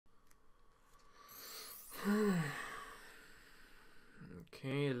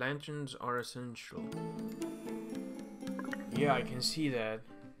Lanterns are essential. Yeah, I can see that.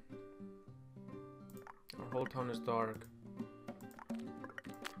 Our whole town is dark.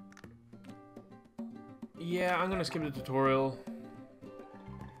 Yeah, I'm gonna skip the tutorial.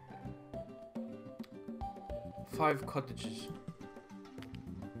 5 cottages.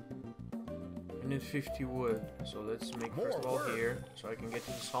 I need 50 wood, so let's make first of all here, so I can get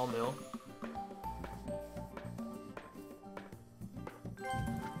to the sawmill.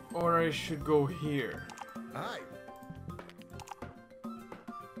 Or I should go here. Aye.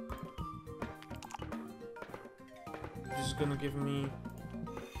 This is gonna give me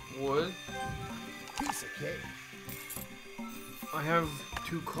wood. Piece of cake. I have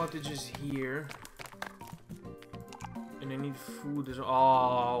 2 cottages here. And I need food as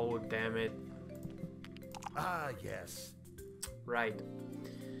oh, damn it. Ah, yes. Right.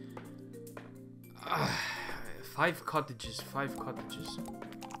 5 cottages, 5 cottages.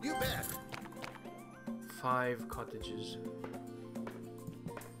 You bet. 5 cottages.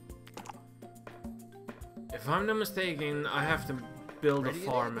 If I'm not mistaken, I have to build a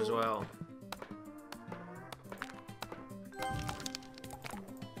farm as well.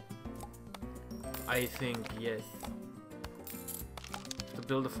 I think, yes. To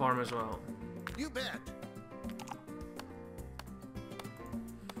build a farm as well. You bet.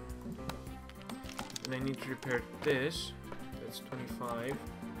 And I need to repair this. That's 25.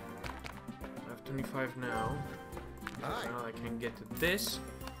 I have 25 now. Aye. Now I can get to this.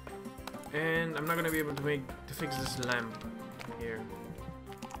 And I'm not gonna be able to fix this lamp here.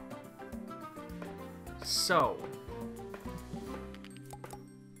 So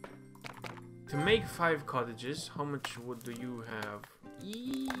to make 5 cottages, how much wood do you have?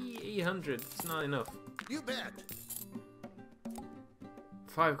 800. It's not enough. You bet.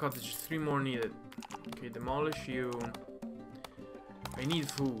 5 cottages, 3 more needed. Okay, demolish you. I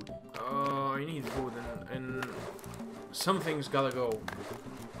need food. Oh, I need food, and something's gotta go.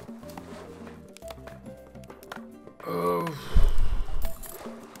 Oh.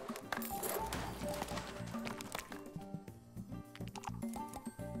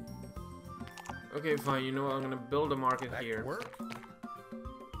 Okay, fine. You know what? I'm gonna build a market here. Work.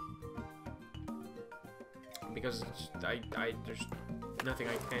 Because there's nothing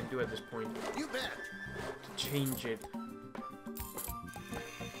I can do at this point You bet. to change it.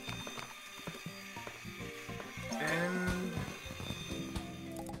 And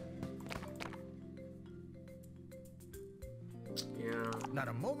yeah, Not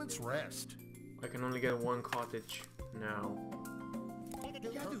a moment's rest. I can only get 1 cottage now.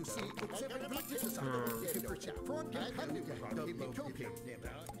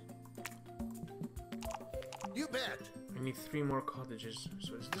 You bet. I need 3 more cottages.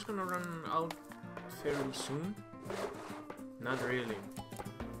 So is this gonna run out fairly soon? Not really.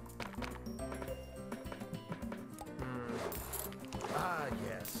 Ah,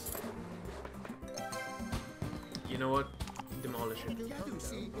 yes. You know what? Demolish it. Yeah,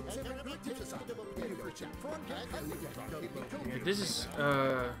 this is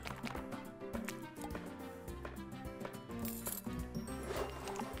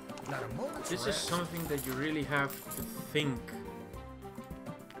Not a moment's this is rest. something that you really have to think.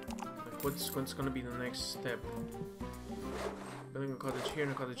 Like what's gonna be the next step? Building a cottage here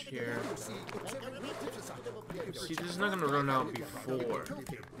and a cottage here. See, this is not gonna run out before,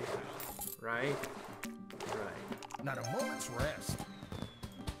 right? Right. Not a moment's rest.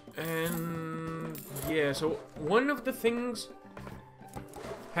 And yeah, so one of the things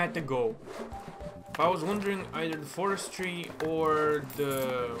had to go. I was wondering either the forestry or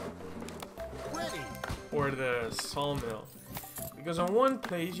the sawmill, because on one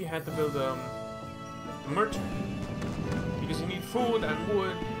place you had to build a merchant because you need food and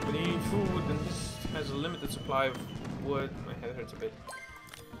wood, and you need food, and this has a limited supply of wood. My head hurts a bit.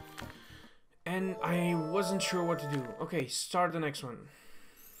 And I wasn't sure what to do. Okay, start the next one.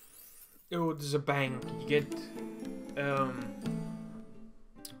 Oh, there's a bank. You get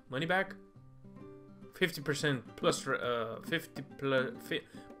money back. 50% plus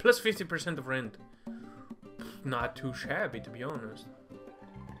 50% of rent. Not too shabby, to be honest.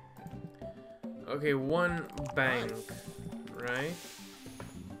 Okay, 1 bank, right?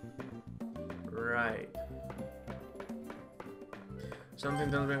 Right.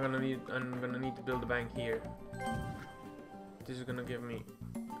 Something that I'm gonna need to build a bank here. This is gonna give me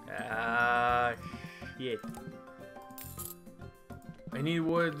shit. I need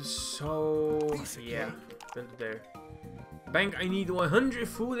wood, so yeah, build it there. Bank, I need 100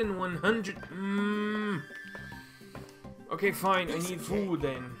 food and 100. Okay, fine. I need food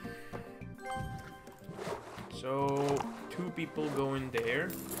then. So 2 people go in there.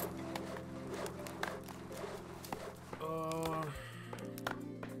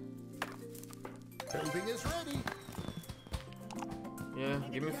 Building is ready. Yeah,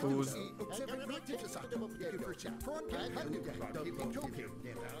 give me food.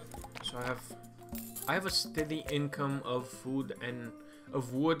 So I have a steady income of food and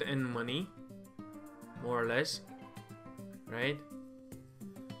of wood and money, more or less, right?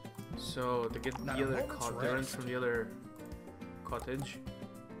 So to get the other the rent from the other cottage.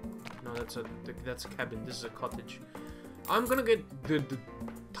 No, that's a cabin. This is a cottage. I'm gonna get the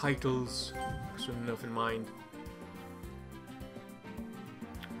titles soon enough in mind.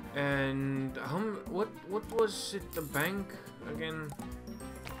 And what was it? The bank again?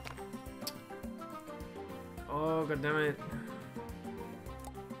 Oh, god damn it!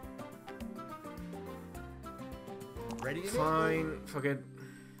 Ready? Fine, fuck it.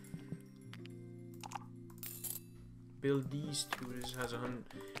 Build these 2. This has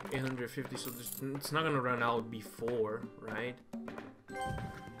 850, so it's not gonna run out before, right?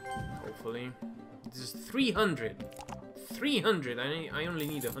 Hopefully. This is 300. 300. I only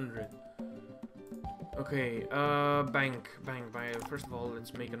need 100. Okay. Bank. First of all,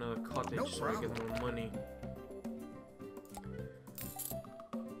 let's make another cottage so I get more money.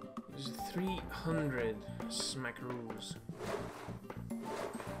 This is 300 smackaroos.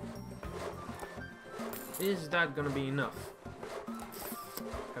 Is that gonna be enough? I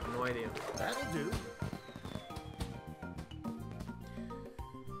have no idea. That'll do.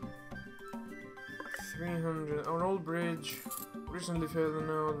 Our old bridge recently failed and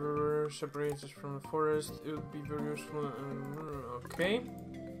now the river separates us from the forest. It would be very useful. Okay.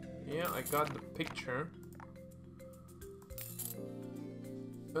 Yeah, I got the picture.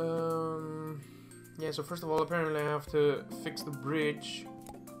 Yeah, so first of all, apparently I have to fix the bridge.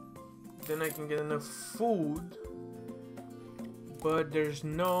 Then I can get enough food. But there's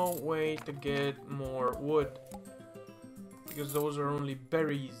no way to get more wood. Because those are only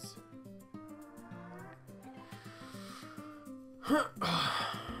berries.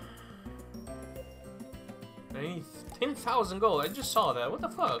 I need 10,000 gold. I just saw that. What the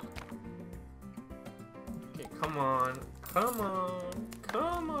fuck? Okay, come on. Come on.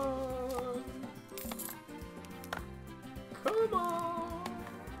 Come on. Come on.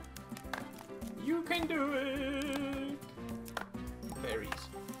 You can do it. Berries.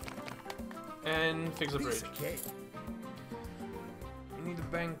 And fix the bridge. I need a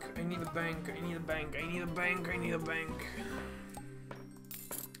bank. I need a bank. I need a bank. I need a bank. I need a bank.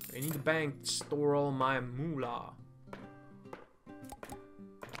 I need a bank to store all my moolah.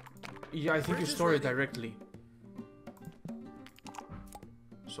 Yeah, I think you store it directly.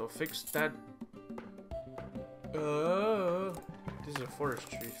 So fix that. This is a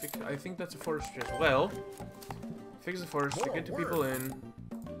forestry. I think that's a forestry as well. Fix the forestry, get 2 people in.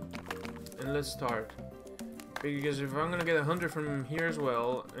 And let's start. Because if I'm gonna get 100 from here as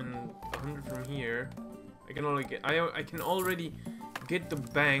well, and 100 from here, I can only get. I can already get the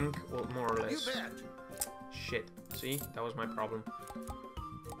bank, well, more or less. You bet. Shit. See, that was my problem.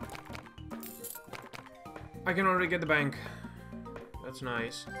 I can already get the bank. That's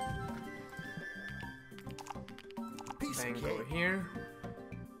nice. Bank over here.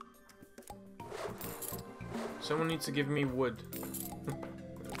 Someone needs to give me wood.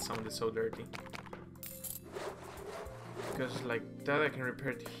 That sounded so dirty. Because like that I can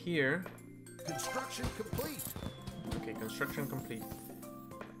repair it here. Construction complete. Okay, construction complete.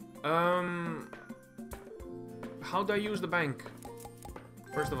 How do I use the bank?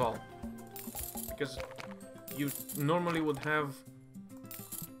 First of all. Because you normally would have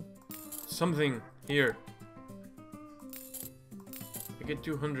something here. I get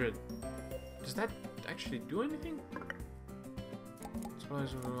 200. Does that actually do anything?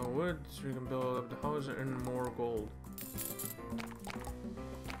 Supplies of wood, so we can build up the house and earn more gold.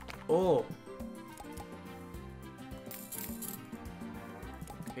 Oh!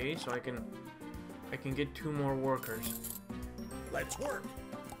 Okay, so I can get 2 more workers. Let's work.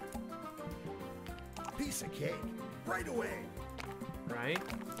 Piece of cake. Right away. Right?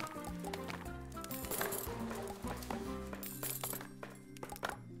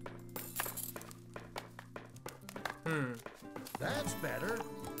 That's better.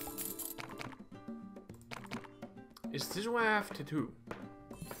 Is this what I have to do?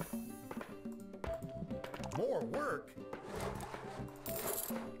 More work.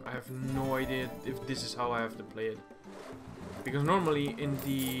 I have no idea if this is how I have to play it. Because normally in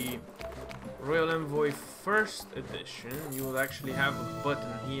the Royal Envoy first edition, you will actually have a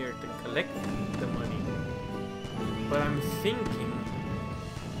button here to collect the money. But I'm thinking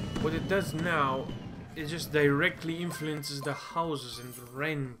what it does now it just directly influences the houses and the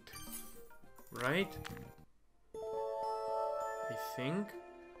rent, right? I think.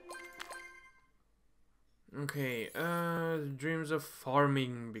 Okay, dreams of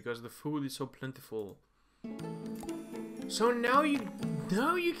farming because the food is so plentiful. So now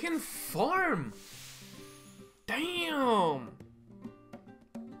you can farm. Damn.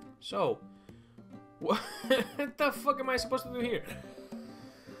 So, what the fuck am I supposed to do here?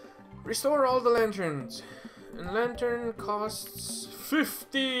 Restore all the lanterns. And lantern costs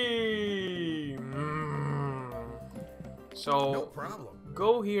 50. So No problem.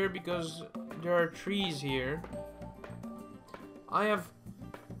 go here because there are trees here. I have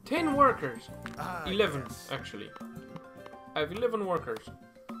 10 workers. 11 yes. actually. I have 11 workers.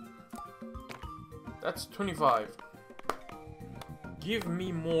 That's 25. Give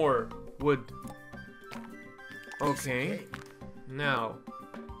me more wood. Okay. Now,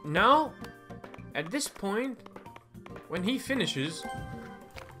 at this point, when he finishes,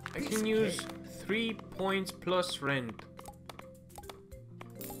 I can use 3 points plus rent.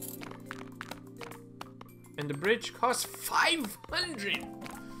 And the bridge costs 500.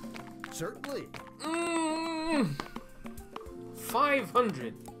 Certainly.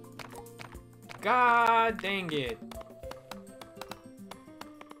 500. God dang it.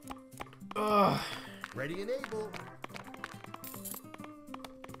 Ugh. Ready and able.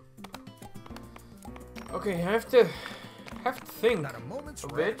 Okay, I have to think Not a moment's a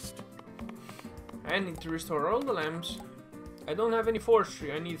bit. rest. I need to restore all the lamps. I don't have any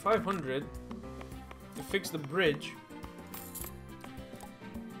forestry. I need 500 to fix the bridge.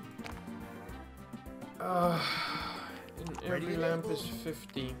 And every lamp is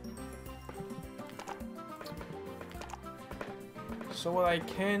 50. So what I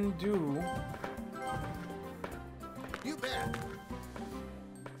can do... You bet.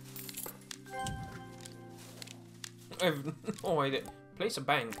 I have no idea. Place a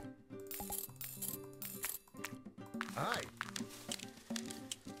bank. Aye.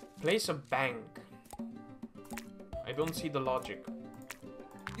 Place a bank. I don't see the logic.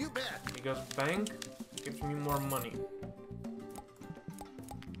 You bet. Because bank gives me more money.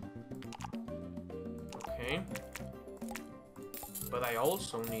 Okay. But I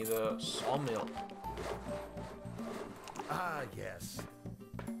also need a sawmill. Ah, yes.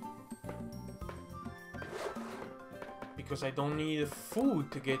 Because I don't need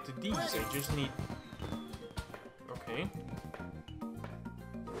food to get to these. I just need... Okay.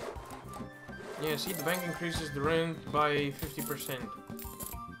 Yeah, see, the bank increases the rent by 50%.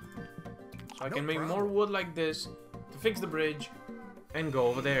 So I can make more wood like this to fix the bridge and go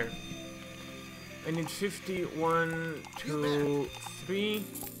over there. I need 50, 1, 2, 3.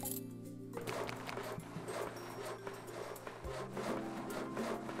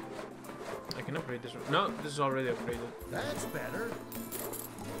 I can upgrade this one. No, this is already upgraded. That's better.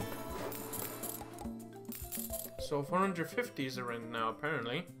 So 450 is the rent now,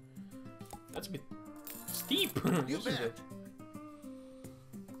 apparently. That's a bit steep, isn't it?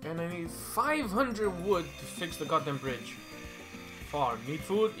 And I need 500 wood to fix the goddamn bridge. Farm. Need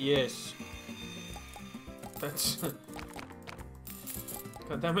food? Yes. That's...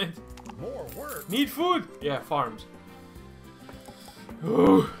 God damn it. More work. Need food? Yeah, farms.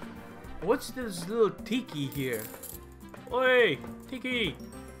 Ooh. What's this little tiki here? Oi, tiki!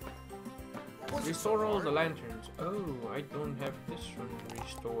 Restore all the lanterns. Oh, I don't have this one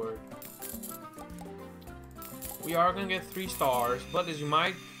restored. We are gonna get 3 stars, but as you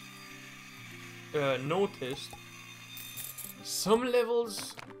might notice, some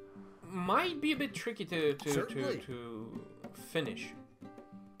levels might be a bit tricky to finish.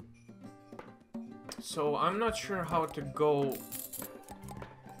 So I'm not sure how to go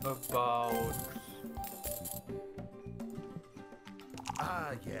about...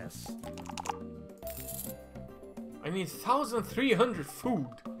 Ah, yes. I need 1,300 food.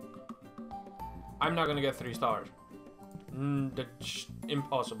 I'm not gonna get 3 stars. That's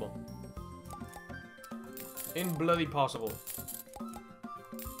impossible. In bloody possible.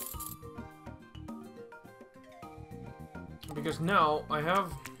 Because now I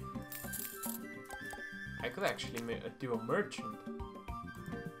have... I could actually do a merchant.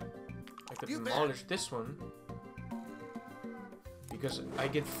 I could demolish this one. Because I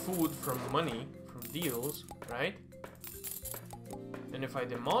get food from money, from deals, right? And if I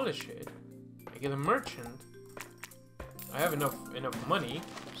demolish it, I get a merchant. I have enough money,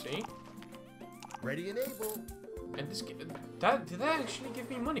 see? Ready and able. And this did that actually give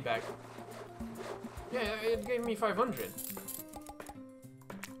me money back? Yeah, it gave me 500.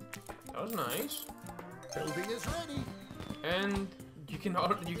 That was nice. Building is ready. And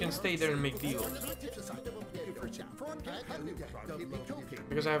you can stay there and make deals.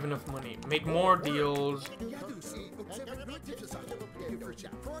 Because I have enough money. Make more deals.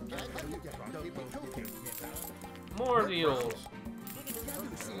 More deals.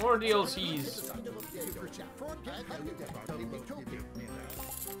 More DLCs.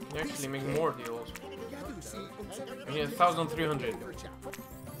 You actually make more deals. I need 1,300.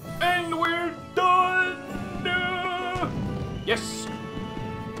 And we're done! Yes!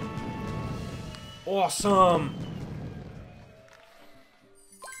 Awesome!